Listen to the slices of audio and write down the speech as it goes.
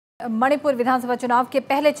मणिपुर विधानसभा चुनाव के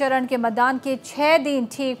पहले चरण के मतदान के 6 दिन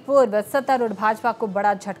ठीक पूर्व सत्तारूढ़ भाजपा को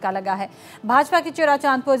बड़ा झटका लगा है। भाजपा की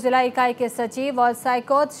चौराचांदपुर जिला इकाई के सचिव और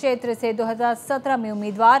साइकोत क्षेत्र से 2017 में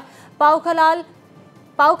उम्मीदवार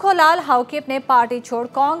पाउखोलाल हाउकिप ने पार्टी छोड़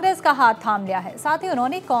कांग्रेस का हाथ थाम लिया है। साथ ही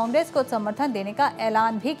उन्होंने कांग्रेस को समर्थन देने का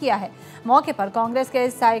ऐलान भी किया है। मौके पर कांग्रेस के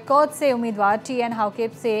साइकोत से उम्मीदवार टीएन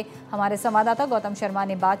हाउकिप से हमारे संवाददाता गौतम शर्मा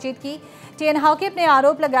ने बातचीत की। टीएन हाउकिप ने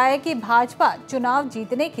आरोप लगाया कि भाजपा चुनाव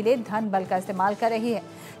जीतने के लिए धन बल का इस्तेमाल कर रही है।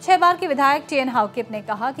 6 बार के विधायक टीएन हाउकिप ने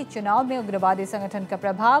कहा कि चुनाव में उग्रवादी संगठन का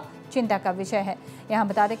प्रभाव चिंता का विषय है। यहाँ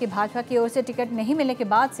बता दें कि भाजपा की ओर से टिकट नहीं मिलने के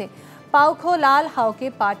बाद से पाउखोलाल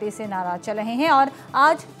हाउकिप पार्टी से नाराज चल रहे हैं और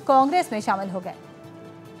आज कांग्रेस में शामिल हो गए।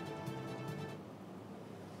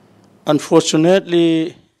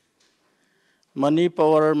 Unfortunately, money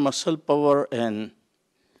power, muscle power, and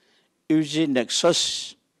UG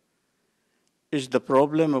nexus is the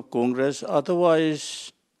problem of Congress.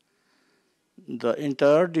 Otherwise, the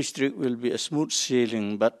entire district will be a smooth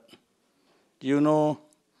sailing. But you know,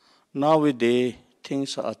 nowadays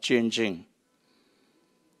things are changing.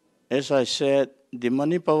 As I said, the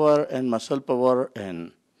money power and muscle power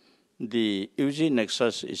and the UG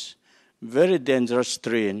nexus is very dangerous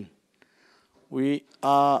strain. We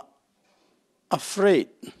are afraid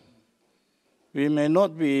we may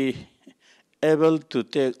not be able to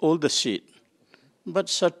take all the seats, but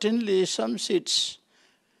certainly some seats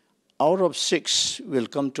out of 6 will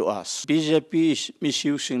come to us. BJP is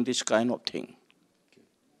misusing this kind of thing.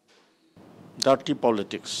 Dirty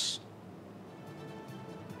politics.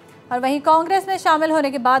 और वहीं कांग्रेस में शामिल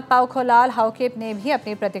होने के बाद पाउखोलाल हाउकिप ने भी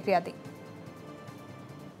अपनी प्रतिक्रिया दी।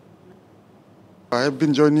 I have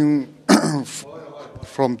been joining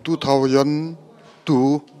from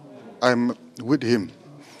 2002. I'm with him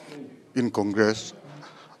in Congress.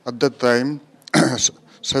 At that time,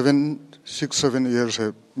 6-7 years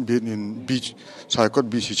have been in Saikot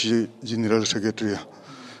BCC General Secretary.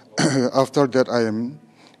 After that, I am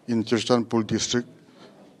in Churchanpur District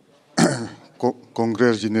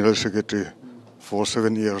Congress General Secretary for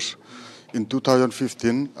 7 years. In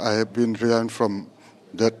 2015, I have been resigned from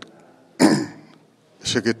that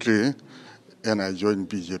secretary and I joined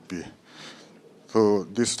BJP. So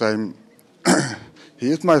this time,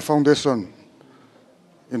 he is my foundation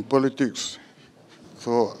in politics,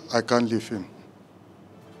 so I can't leave him.